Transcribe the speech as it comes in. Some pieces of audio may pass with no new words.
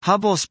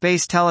Hubble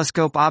Space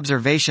Telescope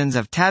observations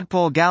of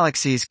Tadpole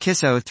galaxies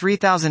Kiso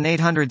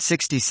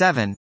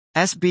 3867,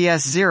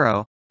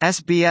 SBS0,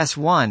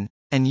 SBS1,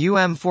 and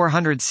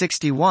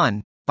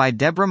UM461, by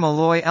Deborah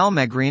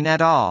Malloy-Elmegreen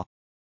et al.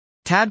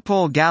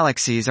 Tadpole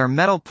galaxies are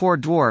metal-poor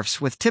dwarfs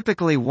with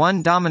typically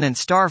one dominant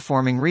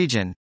star-forming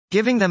region,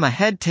 giving them a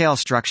head-tail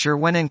structure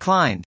when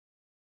inclined.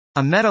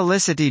 A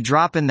metallicity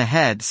drop in the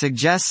head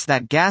suggests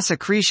that gas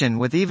accretion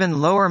with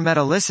even lower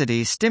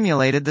metallicity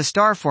stimulated the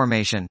star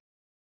formation.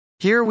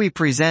 Here we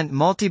present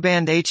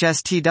multiband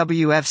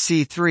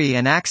HSTWFC3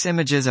 and AX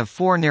images of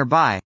 4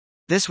 nearby.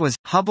 This was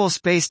Hubble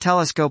Space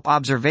Telescope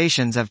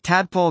observations of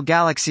Tadpole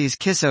galaxies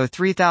Kiso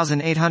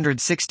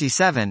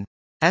 3867,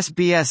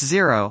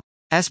 SBS0,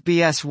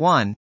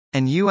 SBS1,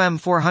 and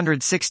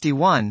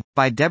UM461,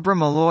 by Deborah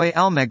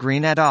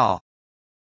Malloy-Elmegreen et al.